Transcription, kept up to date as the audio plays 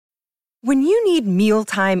When you need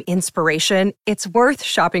mealtime inspiration, it's worth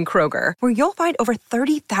shopping Kroger, where you'll find over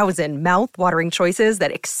 30,000 mouth-watering choices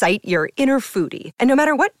that excite your inner foodie. And no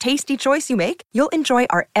matter what tasty choice you make, you'll enjoy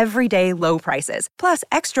our everyday low prices, plus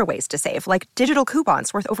extra ways to save, like digital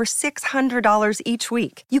coupons worth over $600 each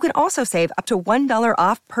week. You can also save up to $1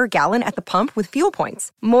 off per gallon at the pump with fuel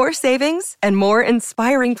points. More savings and more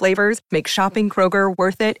inspiring flavors make shopping Kroger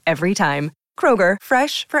worth it every time. Kroger,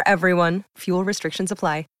 fresh for everyone. Fuel restrictions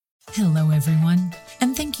apply. Hello, everyone,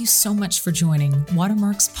 and thank you so much for joining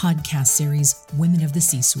Watermark's podcast series, Women of the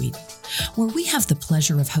C-Suite, where we have the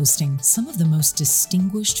pleasure of hosting some of the most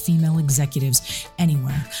distinguished female executives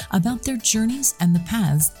anywhere about their journeys and the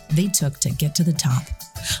paths they took to get to the top.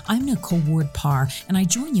 I'm Nicole Ward-Parr, and I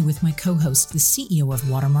join you with my co-host, the CEO of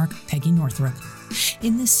Watermark, Peggy Northrup.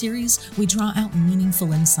 In this series, we draw out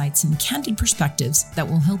meaningful insights and candid perspectives that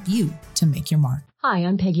will help you to make your mark. Hi,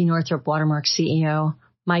 I'm Peggy Northrup, Watermark CEO.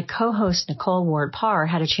 My co-host, Nicole Ward-Parr,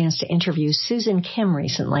 had a chance to interview Susan Kim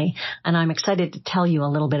recently, and I'm excited to tell you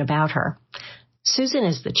a little bit about her. Susan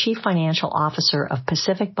is the Chief Financial Officer of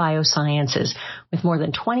Pacific Biosciences, with more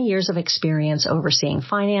than 20 years of experience overseeing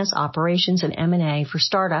finance, operations, and M&A for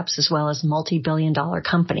startups as well as multi-billion-dollar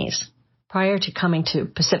companies. Prior to coming to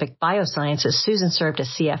Pacific Biosciences, Susan served as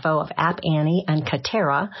CFO of App Annie and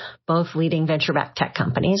Katera, both leading venture-backed tech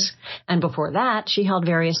companies. And before that, she held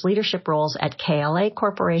various leadership roles at KLA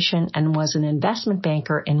Corporation and was an investment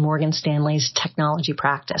banker in Morgan Stanley's technology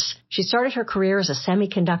practice. She started her career as a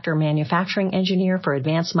semiconductor manufacturing engineer for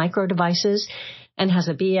Advanced Micro Devices and has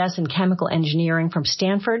a BS in chemical engineering from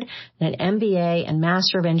Stanford and an MBA and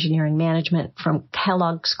Master of Engineering Management from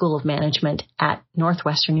Kellogg School of Management at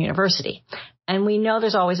Northwestern University. And we know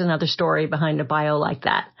there's always another story behind a bio like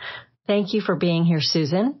that. Thank you for being here,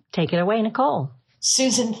 Susan. Take it away, Nicole.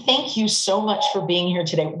 Susan, thank you so much for being here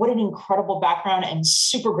today. What an incredible background, and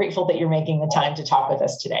super grateful that you're making the time to talk with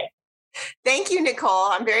us today. Thank you, Nicole.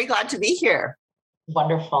 I'm very glad to be here.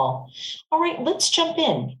 Wonderful. All right, let's jump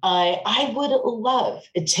in. I would love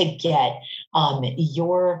to get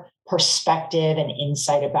your perspective and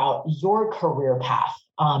insight about your career path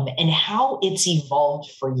and how it's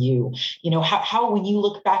evolved for you. You know, how when you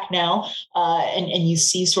look back now and you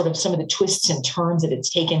see sort of some of the twists and turns that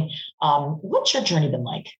it's taken, what's your journey been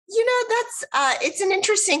like? You know, it's an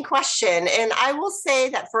interesting question. And I will say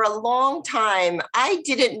that for a long time, I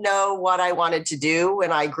didn't know what I wanted to do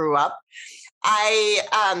when I grew up.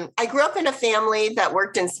 I grew up in a family that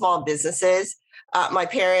worked in small businesses. My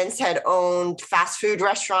parents had owned fast food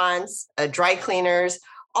restaurants, dry cleaners.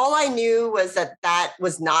 All I knew was that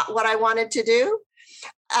was not what I wanted to do.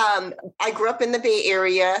 I grew up in the Bay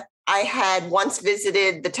Area. I had once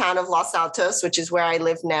visited the town of Los Altos, which is where I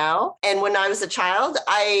live now. And when I was a child,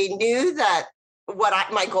 I knew that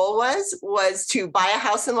my goal was to buy a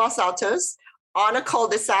house in Los Altos on a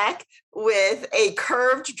cul-de-sac with a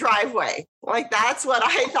curved driveway. Like, that's what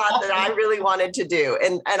I thought that I really wanted to do.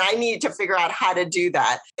 And I needed to figure out how to do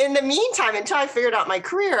that. In the meantime, until I figured out my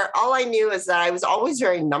career, all I knew is that I was always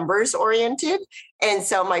very numbers oriented. And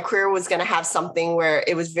so my career was going to have something where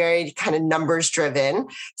it was very kind of numbers driven.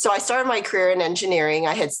 So I started my career in engineering.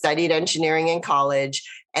 I had studied engineering in college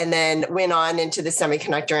and then went on into the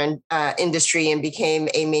semiconductor industry and became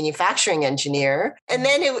a manufacturing engineer. And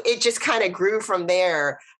then it just kind of grew from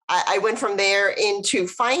there. I went from there into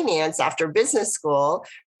finance after business school,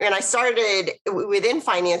 and I started within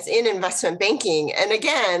finance in investment banking. And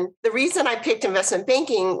again, the reason I picked investment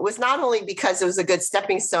banking was not only because it was a good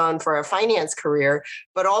stepping stone for a finance career,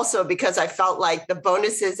 but also because I felt like the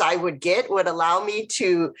bonuses I would get would allow me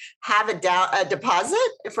to have a deposit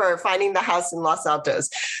for finding the house in Los Altos.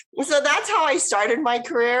 So that's how I started my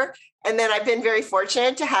career. And then I've been very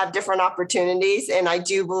fortunate to have different opportunities. And I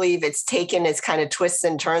do believe it's taken its kind of twists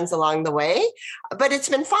and turns along the way, but it's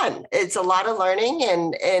been fun. It's a lot of learning,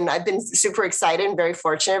 and I've been super excited and very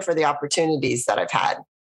fortunate for the opportunities that I've had.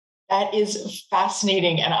 That is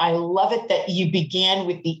fascinating. And I love it that you began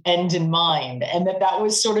with the end in mind and that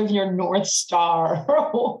was sort of your North Star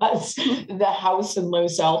was the house in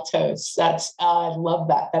Los Altos. I love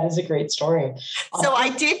that. That is a great story. So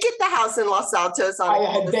I did get the house in Los Altos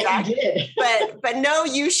on the bet you did. but no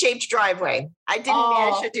U-shaped driveway. I didn't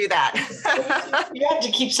manage to do that. You have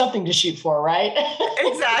to keep something to shoot for, right?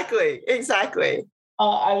 Exactly.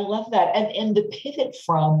 I love that. And the pivot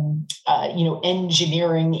from,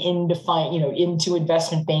 engineering into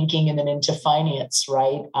investment banking and then into finance,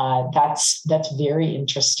 right? That's very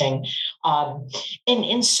interesting.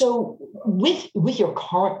 And so with your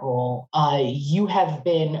current role, you have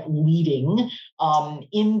been leading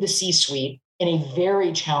in the C-suite in a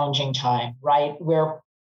very challenging time, right? Where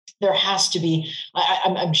there has to be,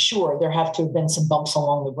 I'm sure there have to have been some bumps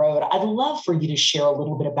along the road. I'd love for you to share a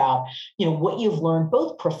little bit about, what you've learned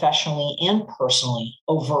both professionally and personally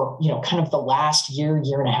over, kind of the last year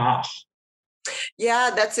and a half.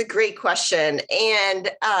 Yeah, that's a great question.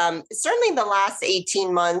 And certainly the last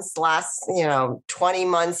 18 months, 20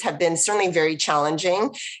 months have been certainly very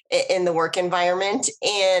challenging in the work environment.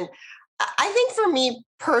 And I think for me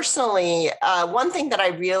personally, one thing that I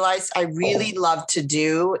realized I really love to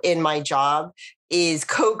do in my job is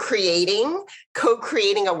co-creating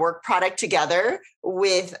a work product together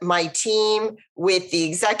with my team, with the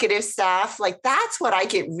executive staff. Like that's what I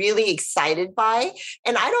get really excited by.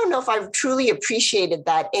 And I don't know if I've truly appreciated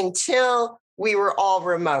that until we were all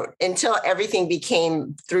remote, until everything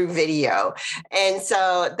became through video. And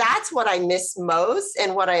so that's what I miss most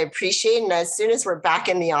and what I appreciate. And as soon as we're back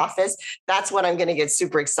in the office, that's what I'm going to get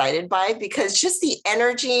super excited by, because just the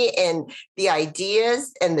energy and the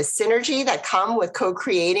ideas and the synergy that come with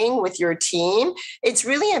co-creating with your team, it's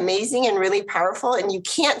really amazing and really powerful. And you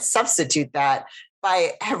can't substitute that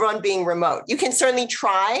by everyone being remote. You can certainly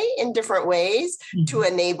try in different ways to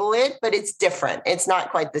enable it, but it's different. It's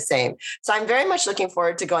not quite the same. So I'm very much looking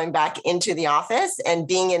forward to going back into the office and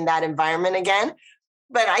being in that environment again.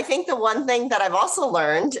 But I think the one thing that I've also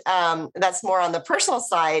learned that's more on the personal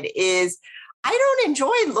side is I don't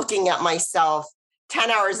enjoy looking at myself 10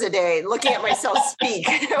 hours a day, looking at myself speak,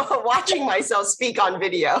 watching myself speak on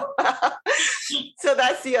video. So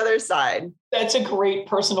that's the other side. That's a great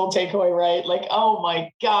personal takeaway, right? Like, oh my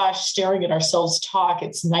gosh, staring at ourselves talk,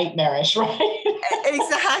 it's nightmarish, right?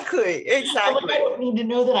 Exactly. Like, I don't need to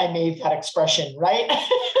know that I made that expression, right?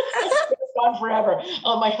 It's gone forever.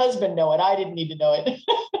 Oh, my husband know it. I didn't need to know it.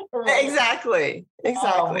 Right. Exactly.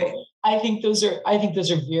 I think those are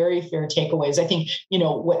very fair takeaways. I think,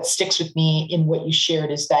 what sticks with me in what you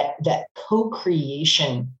shared is that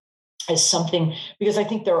co-creation is something, because I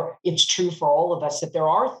think it's true for all of us that there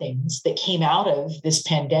are things that came out of this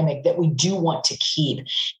pandemic that we do want to keep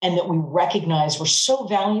and that we recognize were so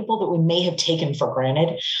valuable that we may have taken for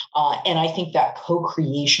granted. And I think that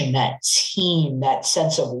co-creation, that team, that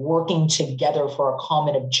sense of working together for a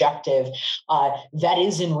common objective, that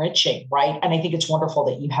is enriching, right? And I think it's wonderful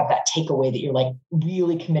that you have that takeaway that you're like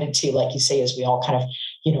really committed to, like you say, as we all kind of,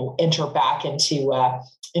 enter back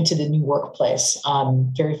into the new workplace.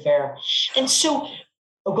 Very fair. And so,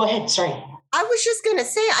 go ahead. Sorry. I was just going to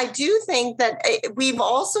say, I do think that we've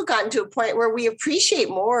also gotten to a point where we appreciate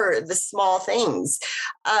more the small things.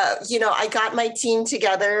 I got my team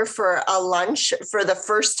together for a lunch for the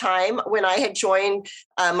first time when I had joined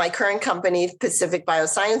my current company, Pacific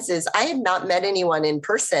Biosciences. I had not met anyone in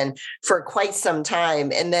person for quite some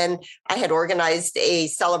time. And then I had organized a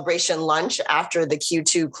celebration lunch after the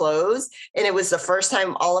Q2 close. And it was the first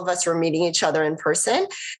time all of us were meeting each other in person.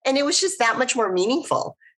 And it was just that much more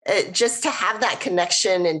meaningful. Just to have that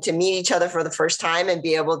connection and to meet each other for the first time and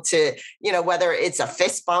be able to, whether it's a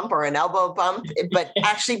fist bump or an elbow bump, but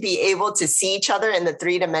actually be able to see each other in the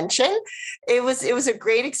 3D. It was a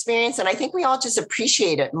great experience. And I think we all just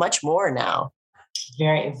appreciate it much more now.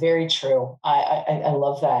 Very, very true. I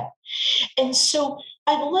love that. And so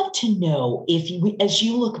I'd love to know as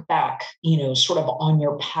you look back, sort of on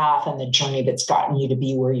your path and the journey that's gotten you to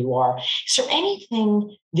be where you are, is there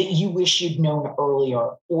anything that you wish you'd known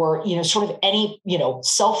earlier, or, sort of any,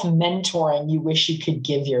 self-mentoring you wish you could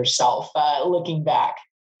give yourself looking back?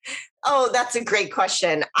 Oh, that's a great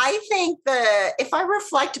question. I think if I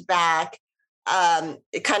reflect back,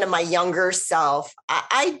 kind of my younger self,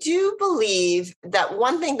 I do believe that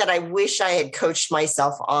one thing that I wish I had coached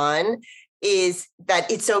myself on is that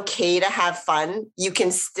it's okay to have fun. You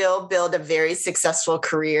can still build a very successful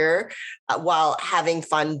career while having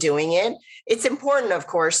fun doing it. It's important, of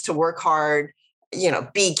course, to work hard,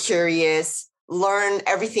 be curious, learn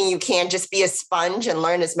everything you can, just be a sponge and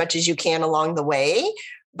learn as much as you can along the way.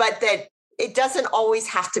 But that it doesn't always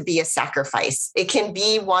have to be a sacrifice. It can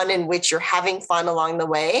be one in which you're having fun along the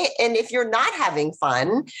way. And if you're not having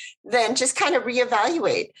fun, then just kind of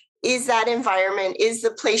reevaluate. Is that environment, is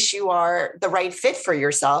the place you are the right fit for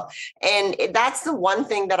yourself? And that's the one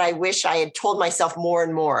thing that I wish I had told myself more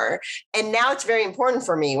and more. And now it's very important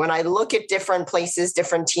for me when I look at different places,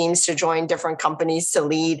 different teams to join, different companies to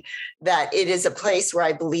lead, that it is a place where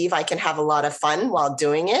I believe I can have a lot of fun while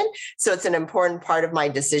doing it. So it's an important part of my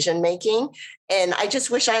decision making. And I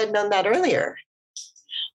just wish I had known that earlier.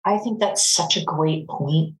 I think that's such a great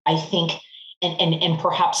point. I think, and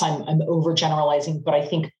perhaps I'm overgeneralizing, but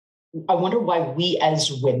I wonder why we as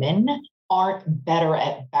women aren't better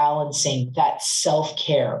at balancing that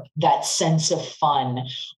self-care, that sense of fun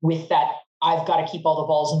with that I've got to keep all the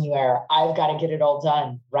balls in the air. I've got to get it all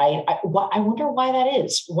done, right? I wonder why that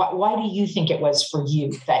is. Why do you think it was for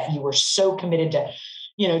you that you were so committed to,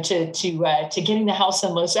 to getting the house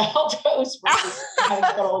in Los Altos versus having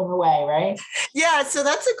it all in the way, right? Yeah, so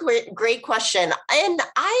that's a great question. And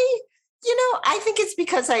I think it's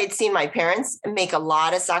because I had seen my parents make a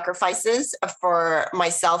lot of sacrifices for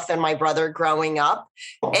myself and my brother growing up.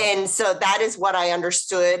 And so that is what I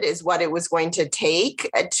understood is what it was going to take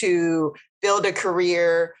to build a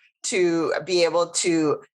career, to be able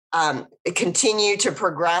to continue to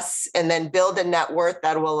progress and then build a net worth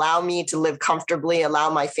that will allow me to live comfortably, allow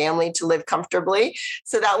my family to live comfortably.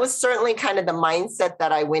 So that was certainly kind of the mindset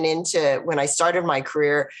that I went into when I started my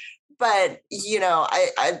career. But,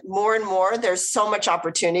 I more and more, there's so much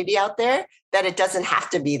opportunity out there that it doesn't have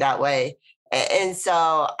to be that way. And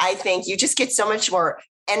so I think you just get so much more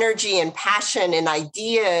energy and passion and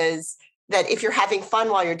ideas that if you're having fun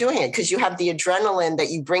while you're doing it, because you have the adrenaline that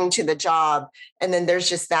you bring to the job, and then there's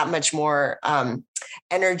just that much more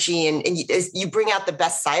energy and you bring out the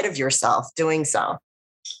best side of yourself doing so.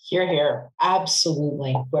 Hear, hear.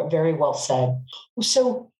 Absolutely. Very well said.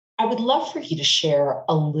 So I would love for you to share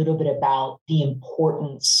a little bit about the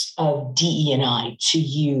importance of DE&I to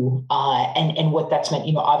you and what that's meant.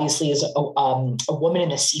 Obviously, as a woman in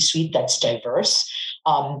the C-suite that's diverse,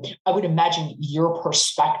 I would imagine your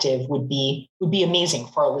perspective would be amazing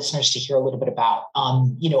for our listeners to hear a little bit about.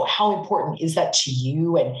 How important is that to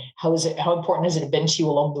you, and how important has it been to you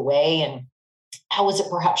along the way, and how has it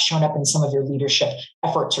perhaps shown up in some of your leadership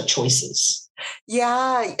efforts or choices?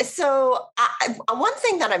 Yeah. So one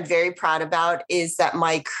thing that I'm very proud about is that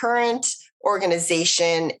my current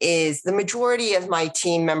organization is the majority of my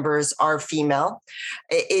team members are female.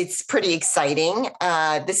 It's pretty exciting.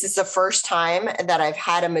 This is the first time that I've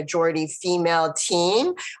had a majority female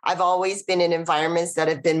team. I've always been in environments that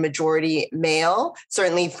have been majority male.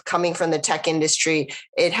 Certainly coming from the tech industry,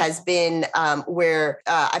 it has been where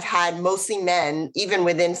I've had mostly men, even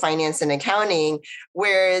within finance and accounting,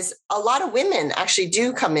 whereas a lot of women actually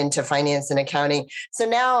do come into finance and accounting. So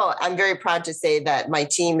now I'm very proud to say that my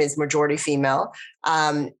team is majority female.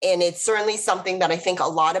 And it's certainly something that I think a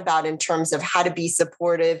lot about in terms of how to be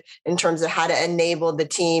supportive, in terms of how to enable the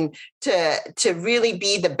team to really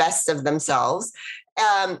be the best of themselves.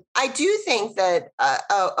 I do think that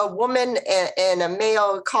a woman and a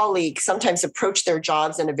male colleague sometimes approach their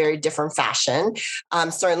jobs in a very different fashion.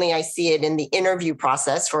 Certainly, I see it in the interview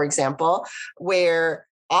process, for example, where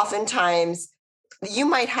oftentimes you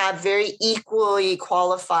might have very equally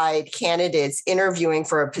qualified candidates interviewing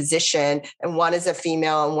for a position, and one is a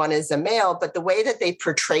female and one is a male, but the way that they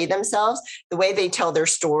portray themselves, the way they tell their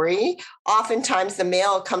story, oftentimes the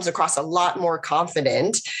male comes across a lot more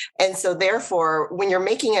confident. And so therefore, when you're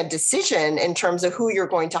making a decision in terms of who you're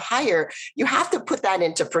going to hire, you have to put that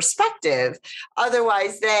into perspective.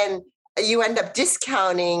 Otherwise, then you end up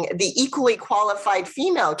discounting the equally qualified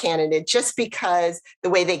female candidate just because the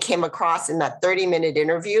way they came across in that 30-minute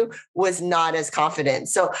interview was not as confident.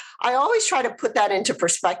 So I always try to put that into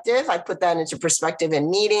perspective. I put that into perspective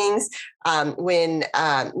in meetings when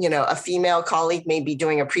a female colleague may be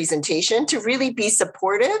doing a presentation, to really be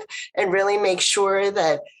supportive and really make sure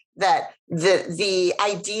that the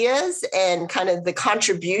ideas and kind of the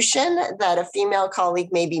contribution that a female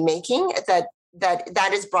colleague may be making,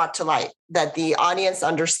 that is brought to light, that the audience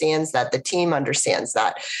understands, that the team understands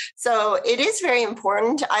that. So it is very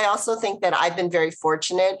important. I also think that I've been very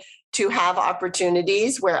fortunate to have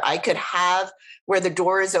opportunities where where the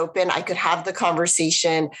door is open, I could have the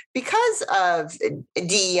conversation because of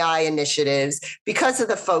DEI initiatives, because of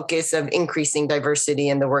the focus of increasing diversity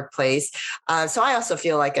in the workplace. So I also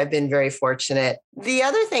feel like I've been very fortunate. The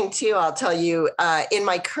other thing too, I'll tell you, in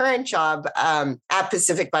my current job at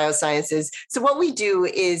Pacific Biosciences, so what we do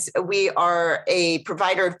is we are a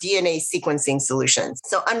provider of DNA sequencing solutions.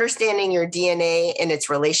 So understanding your DNA and its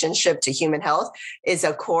relationship to human health is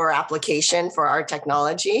a core application for our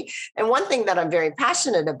technology. And one thing that I'm very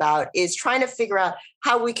passionate about is trying to figure out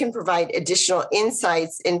how we can provide additional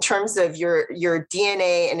insights in terms of your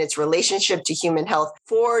DNA and its relationship to human health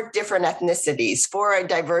for different ethnicities, for a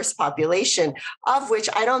diverse population, of which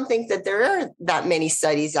I don't think that there are that many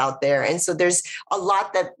studies out there. And so there's a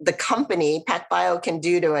lot that the company, PacBio, can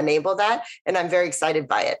do to enable that. And I'm very excited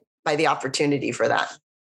by the opportunity for that.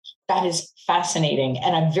 That is fascinating.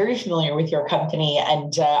 And I'm very familiar with your company.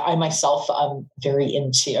 And I myself, I'm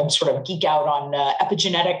sort of geek out on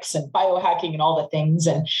epigenetics and biohacking and all the things.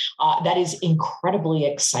 And that is incredibly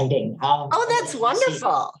exciting. That's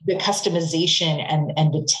wonderful. The customization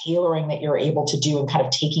and the tailoring that you're able to do and kind of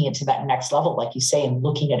taking it to that next level, like you say, and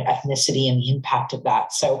looking at ethnicity and the impact of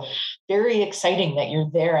that. So very exciting that you're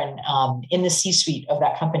there and in the C-suite of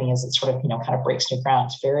that company as it sort of, kind of breaks new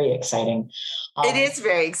ground. It's very exciting. It is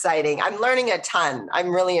very exciting. I'm learning a ton.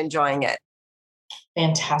 I'm really enjoying it.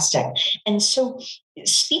 Fantastic. And so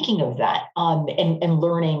speaking of that, and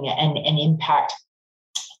learning and impact,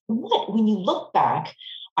 when you look back,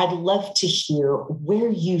 I'd love to hear where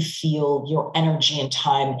you feel your energy and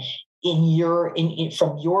time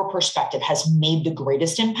from your perspective has made the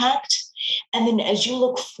greatest impact. And then as you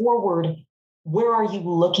look forward, where are you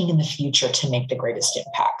looking in the future to make the greatest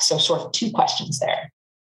impact? So sort of two questions there.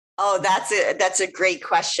 Oh, that's a great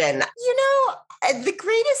question. That's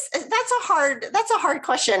a hard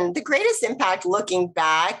question. The greatest impact looking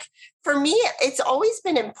back, for me, it's always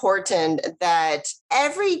been important that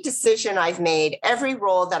every decision I've made, every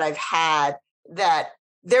role that I've had, that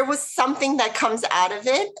there was something that comes out of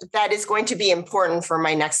it that is going to be important for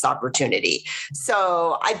my next opportunity.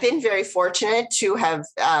 So I've been very fortunate to have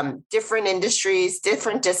different industries,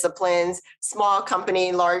 different disciplines, small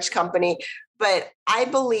company, large company. But I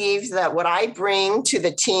believe that what I bring to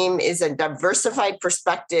the team is a diversified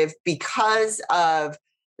perspective because of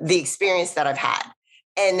the experience that I've had.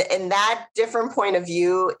 And that different point of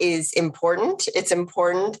view is important. It's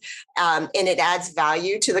important, and it adds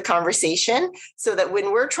value to the conversation so that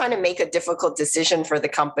when we're trying to make a difficult decision for the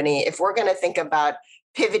company, if we're going to think about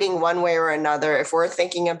pivoting one way or another, if we're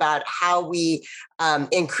thinking about how we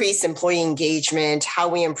increase employee engagement, how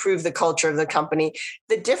we improve the culture of the company,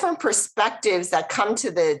 the different perspectives that come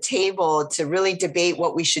to the table to really debate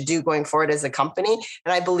what we should do going forward as a company.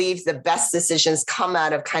 And I believe the best decisions come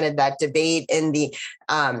out of kind of that debate and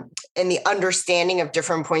the understanding of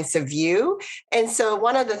different points of view. And so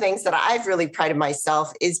one of the things that I've really prided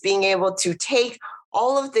myself is being able to take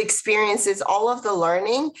all of the experiences, all of the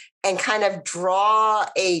learning, and kind of draw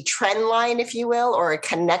a trend line, if you will, or a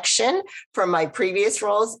connection from my previous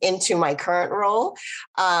roles into my current role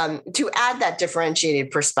to add that differentiated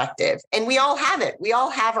perspective. And we all have it. We all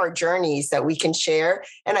have our journeys that we can share.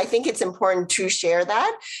 And I think it's important to share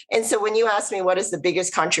that. And so when you ask me what is the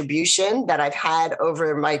biggest contribution that I've had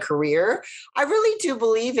over my career, I really do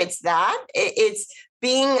believe it's that. It's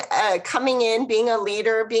being coming in, being a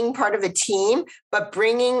leader, being part of a team, but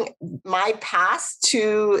bringing my past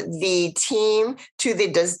to the team, to the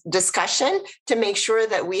discussion to make sure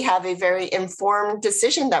that we have a very informed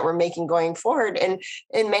decision that we're making going forward. And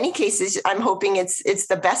in many cases, I'm hoping it's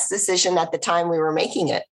the best decision at the time we were making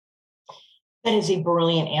it. That is a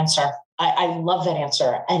brilliant answer. I love that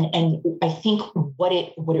answer. And I think what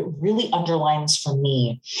it really underlines for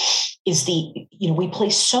me is we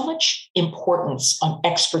place so much importance on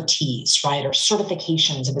expertise, right? Or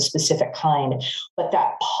certifications of a specific kind. But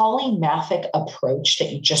that polymathic approach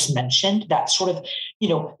that you just mentioned, that sort of,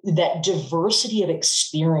 that diversity of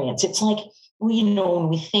experience, it's like, when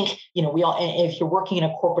we think, we all, if you're working in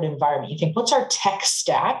a corporate environment, you think, what's our tech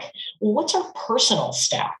stack? Well, what's our personal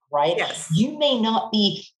stack, right? Yes. You may not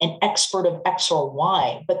be an expert of X or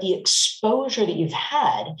Y, but the exposure that you've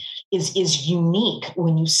had is unique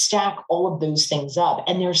when you stack all of those things up.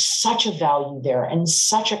 And there's such a value there and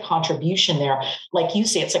such a contribution there. Like you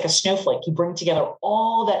say, it's like a snowflake. You bring together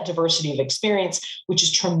all that diversity of experience, which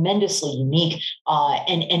is tremendously unique.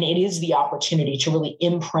 And it is the opportunity to really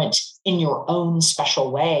imprint in your own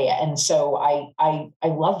special way. And so I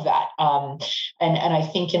love that. And I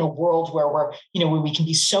think in a world where where we can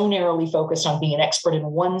be so narrowly focused on being an expert in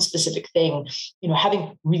one specific thing,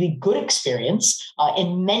 having really good experience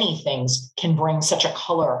in many things can bring such a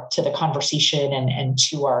color to the conversation and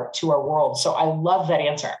to our world. So I love that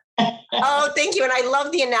answer. Oh, thank you. And I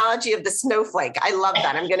love the analogy of the snowflake. I love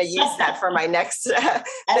that. I'm going to use that for my next, the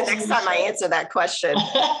next time I answer that question.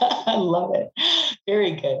 I love it.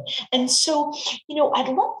 Very good. And so, I'd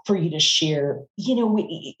love for you to share,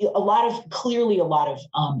 a lot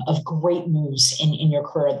of great moves in your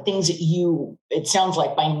career, things that it sounds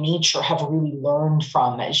like by nature have really learned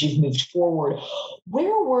from as you've moved forward.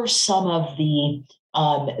 Where were some of the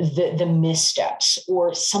missteps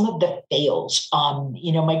or some of the fails?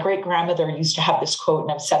 My great grandmother used to have this quote,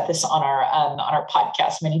 and I've said this on our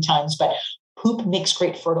podcast many times, but poop makes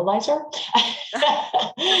great fertilizer.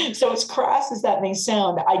 So as crass as that may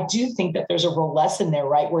sound, I do think that there's a real lesson there,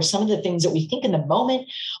 right? Where some of the things that we think in the moment,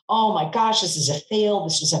 oh my gosh, this is a fail,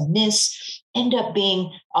 this is a miss, end up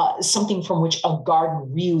being something from which a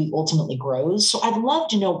garden really ultimately grows. So I'd love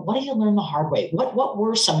to know, what did you learn the hard way? What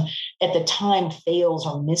were some, at the time, fails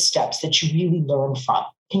or missteps that you really learned from?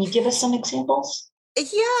 Can you give us some examples?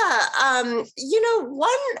 Yeah.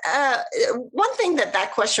 One thing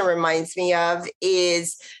that question reminds me of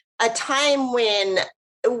is a time when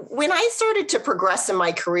when I started to progress in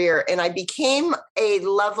my career and I became a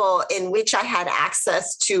level in which I had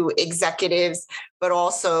access to executives, but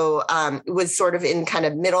also was sort of in kind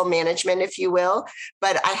of middle management, if you will.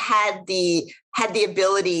 But I had the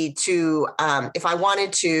ability to, if I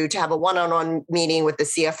wanted to have a one-on-one meeting with the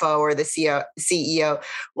CFO or the CEO.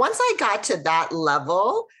 Once I got to that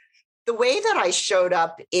level, the way that I showed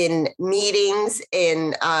up in meetings,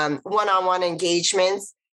 in one-on-one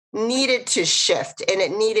engagements, needed to shift and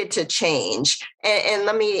it needed to change. And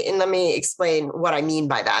let me explain what I mean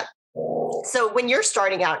by that. So when you're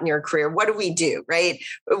starting out in your career, what do? Right?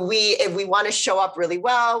 If we want to show up really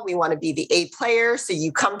well, we want to be the A player. So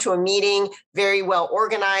you come to a meeting very well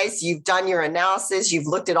organized. You've done your analysis. You've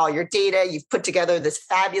looked at all your data. You've put together this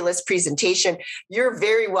fabulous presentation. You're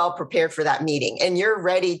very well prepared for that meeting and you're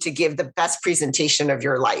ready to give the best presentation of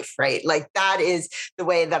your life, right? Like that is the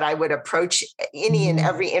way that I would approach any and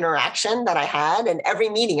every interaction that I had. And every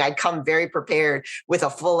meeting, I'd come very prepared with a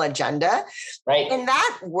full agenda. Right. And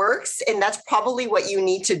that works. And that's probably what you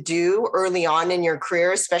need to do early on in your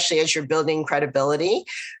career, especially as you're building credibility.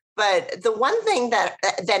 But the one thing that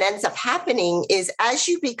ends up happening is as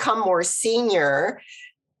you become more senior,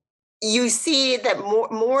 you see that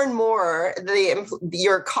more and more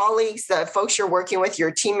your colleagues, the folks you're working with,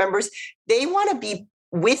 your team members, they want to be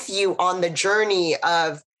with you on the journey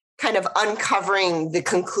of kind of uncovering the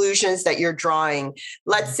conclusions that you're drawing.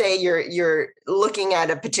 Let's say you're looking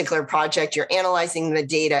at a particular project, you're analyzing the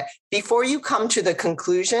data. Before you come to the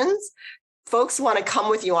conclusions, folks want to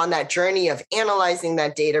come with you on that journey of analyzing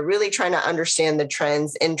that data, really trying to understand the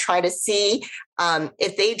trends and try to see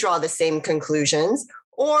if they draw the same conclusions.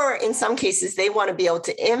 Or in some cases, they want to be able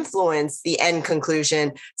to influence the end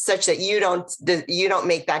conclusion such that you don't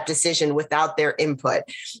make that decision without their input.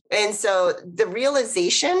 And so the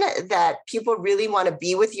realization that people really want to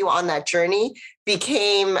be with you on that journey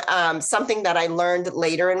became something that I learned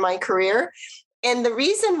later in my career. And the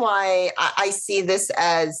reason why I see this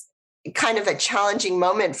as kind of a challenging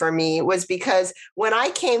moment for me was because when I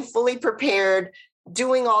came fully prepared,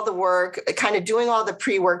 doing all the work, kind of doing all the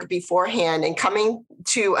pre-work beforehand and coming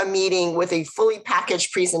to a meeting with a fully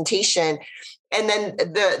packaged presentation, and then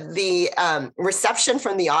the reception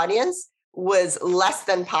from the audience was less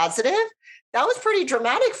than positive, that was pretty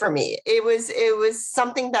dramatic for me. It was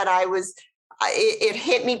something that it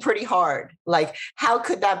hit me pretty hard. Like, how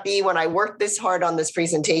could that be when I worked this hard on this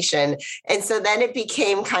presentation? And so then it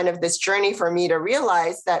became kind of this journey for me to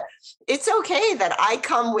realize that it's okay that I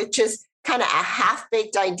come with just kind of a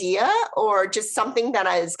half-baked idea or just something that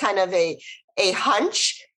is kind of a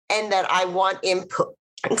hunch and that I want input.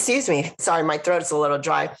 Excuse me. Sorry, my throat's a little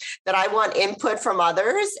dry. That I want input from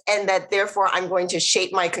others and that therefore I'm going to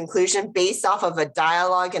shape my conclusion based off of a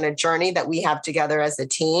dialogue and a journey that we have together as a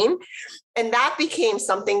team. And that became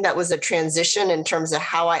something that was a transition in terms of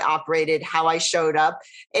how I operated, how I showed up.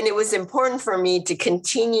 And it was important for me to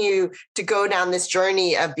continue to go down this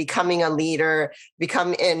journey of becoming a leader,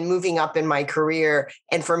 and moving up in my career.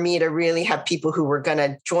 And for me to really have people who were going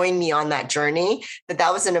to join me on that journey,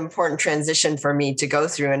 that was an important transition for me to go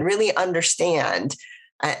through and really understand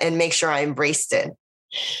and make sure I embraced it.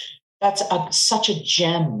 That's such a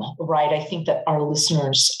gem, right? I think that our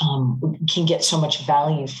listeners can get so much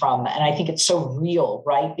value from, and I think it's so real,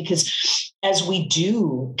 right? Because as we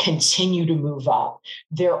do continue to move up,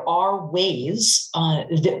 there are ways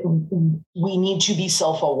that we need to be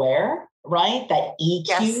self-aware, right? That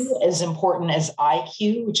EQ is important as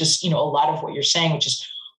IQ, which is, a lot of what you're saying, which is,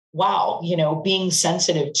 wow, being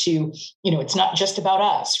sensitive to, it's not just about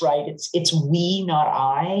us, right? It's we, not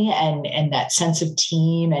I, and that sense of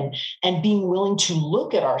team and being willing to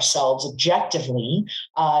look at ourselves objectively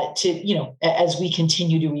as we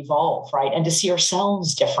continue to evolve, right? And to see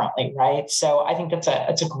ourselves differently, right? So I think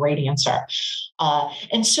that's a great answer.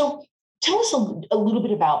 And so tell us a little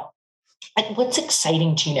bit about what's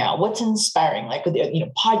exciting to you now? What's inspiring? Like,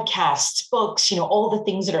 podcasts, books, all the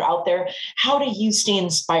things that are out there. How do you stay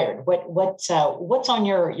inspired? What's on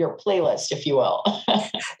your playlist, if you will?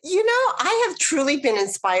 I have truly been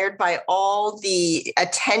inspired by all the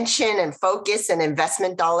attention and focus and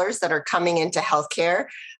investment dollars that are coming into healthcare.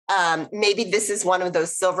 Maybe this is one of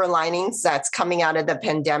those silver linings that's coming out of the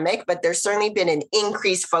pandemic, but there's certainly been an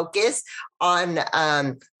increased focus on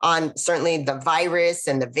certainly the virus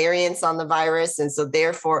and the variants on the virus. And so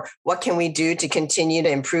therefore, what can we do to continue to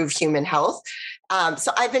improve human health?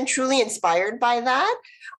 So I've been truly inspired by that.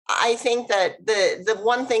 I think that the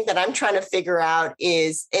one thing that I'm trying to figure out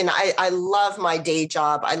is, and I love my day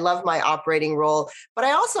job, I love my operating role, but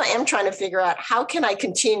I also am trying to figure out how can I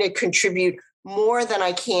continue to contribute more than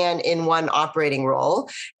I can in one operating role.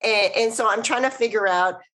 And so I'm trying to figure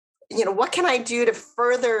out, what can I do to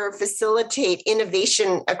further facilitate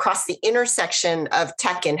innovation across the intersection of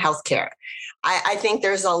tech and healthcare? I think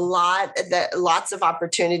there's lots of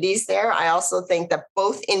opportunities there. I also think that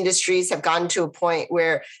both industries have gotten to a point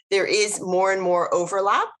where there is more and more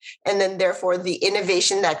overlap. And then therefore the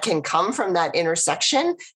innovation that can come from that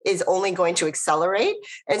intersection is only going to accelerate.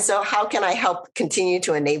 And so how can I help continue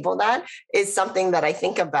to enable that is something that I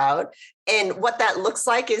think about. And what that looks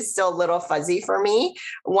like is still a little fuzzy for me.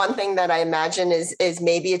 One thing that I imagine is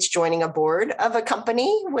maybe it's joining a board of a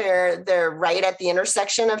company where they're right at the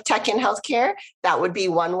intersection of tech and healthcare. That would be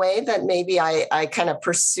one way that maybe I kind of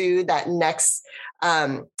pursue that next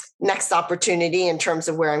opportunity in terms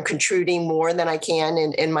of where I'm contributing more than I can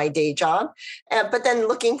in my day job, but then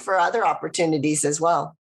looking for other opportunities as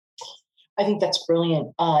well. I think that's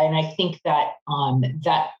brilliant. And I think that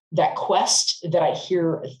that quest that I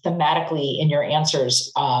hear thematically in your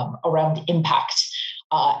answers around impact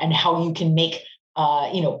and how you can make,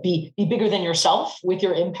 be bigger than yourself with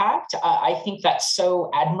your impact. I think that's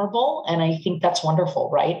so admirable. And I think that's wonderful,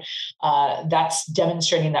 right? That's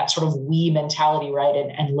demonstrating that sort of we mentality, right?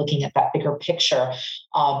 And looking at that bigger picture.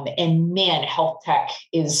 And man, health tech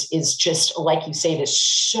is just, like you say, it is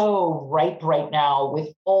so ripe right now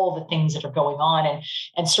with all the things that are going on.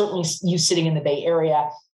 And certainly you sitting in the Bay Area,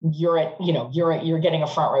 you're getting a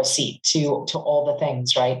front row seat to all the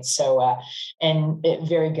things, right? So,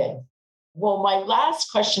 very good. Well, my last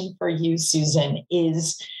question for you, Susan,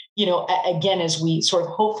 is, again, as we sort of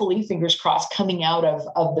hopefully, fingers crossed, coming out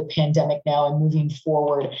of the pandemic now and moving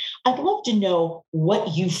forward, I'd love to know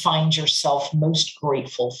what you find yourself most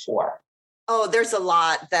grateful for. Oh, there's a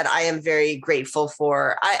lot that I am very grateful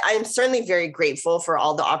for. I am certainly very grateful for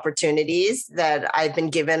all the opportunities that I've been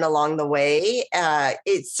given along the way.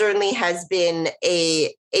 It certainly has been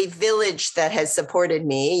a village that has supported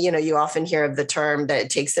me. You often hear of the term that it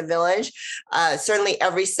takes a village. Certainly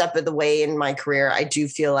every step of the way in my career, I do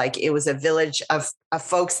feel like it was a village of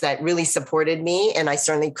folks that really supported me. And I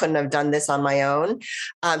certainly couldn't have done this on my own.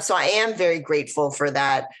 So I am very grateful for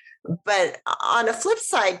that. But on a flip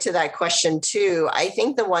side to that question too, I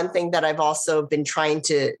think the one thing that I've also been trying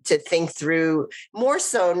to think through more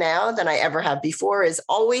so now than I ever have before is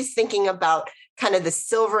always thinking about kind of the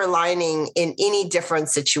silver lining in any different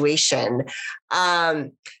situation.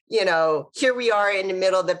 Here we are in the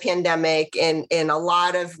middle of the pandemic, and a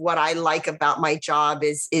lot of what I like about my job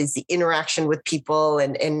is the interaction with people,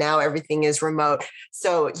 and now everything is remote.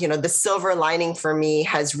 So, the silver lining for me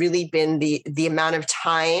has really been the amount of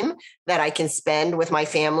time that I can spend with my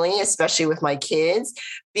family, especially with my kids,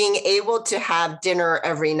 being able to have dinner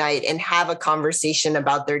every night and have a conversation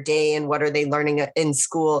about their day and what are they learning in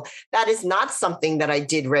school. That is not something that I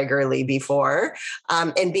did regularly before.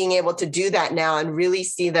 And being able to do that now and really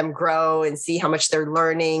see them grow and see how much they're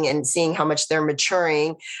learning and seeing how much they're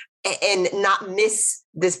maturing and not miss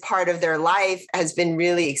this part of their life has been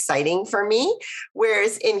really exciting for me.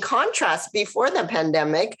 Whereas in contrast, before the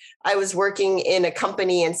pandemic, I was working in a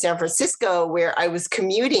company in San Francisco where I was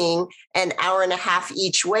commuting an hour and a half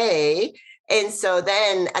each way. And so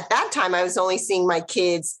then at that time, I was only seeing my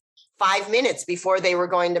kids 5 minutes before they were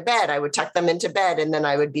going to bed. I would tuck them into bed and then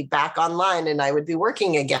I would be back online and I would be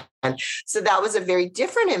working again. So that was a very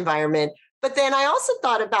different environment. But then I also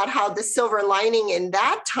thought about how the silver lining in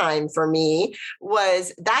that time for me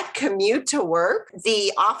was that commute to work.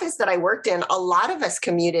 The office that I worked in, a lot of us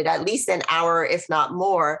commuted at least an hour, if not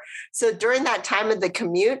more. So during that time of the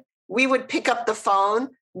commute, we would pick up the phone.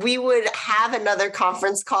 We would have another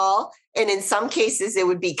conference call. And in some cases, it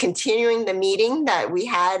would be continuing the meeting that we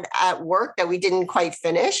had at work that we didn't quite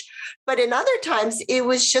finish. But in other times, it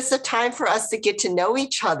was just a time for us to get to know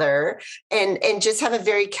each other and just have a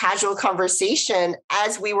very casual conversation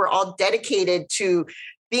as we were all dedicated to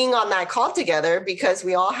being on that call together because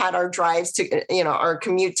we all had our drives to, our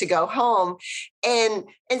commute to go home. And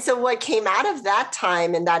so what came out of that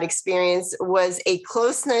time and that experience was a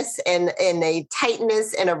closeness and a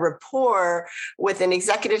tightness and a rapport with an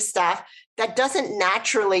executive staff that doesn't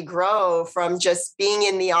naturally grow from just being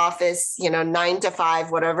in the office, 9 to 5,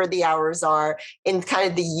 whatever the hours are, in kind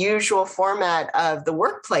of the usual format of the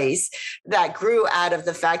workplace that grew out of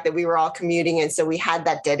the fact that we were all commuting. And so we had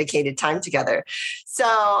that dedicated time together. So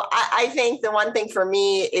I think the one thing for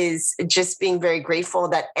me is just being very grateful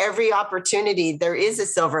that every opportunity, there is a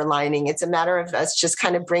silver lining. It's a matter of us just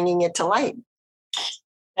kind of bringing it to light.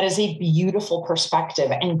 That is a beautiful perspective,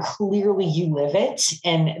 and clearly you live it,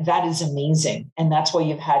 and that is amazing. And that's why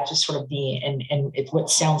you've had to sort of be in what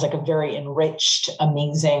sounds like a very enriched,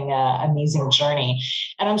 amazing journey.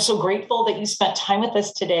 And I'm so grateful that you spent time with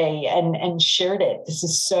us today and shared it. This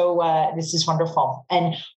is wonderful,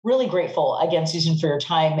 and really grateful again, Susan, for your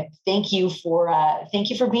time. Thank you for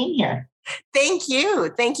being here. Thank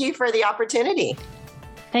you for the opportunity.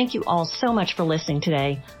 Thank you all so much for listening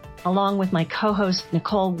today. Along with my co-host,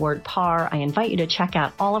 Nicole Ward-Parr, I invite you to check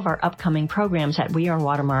out all of our upcoming programs at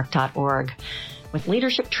wearewatermark.org. With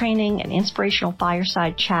leadership training and inspirational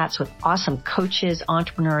fireside chats with awesome coaches,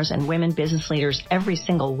 entrepreneurs, and women business leaders every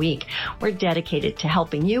single week, we're dedicated to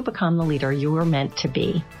helping you become the leader you were meant to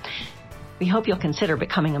be. We hope you'll consider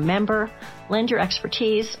becoming a member, lend your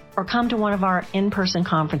expertise, or come to one of our in-person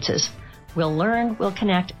conferences. We'll learn, we'll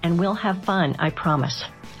connect, and we'll have fun, I promise.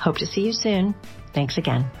 Hope to see you soon. Thanks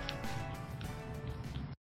again.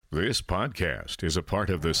 This podcast is a part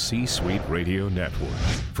of the C-Suite Radio Network.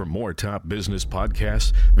 For more top business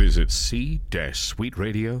podcasts, visit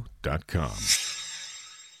c-suiteradio.com.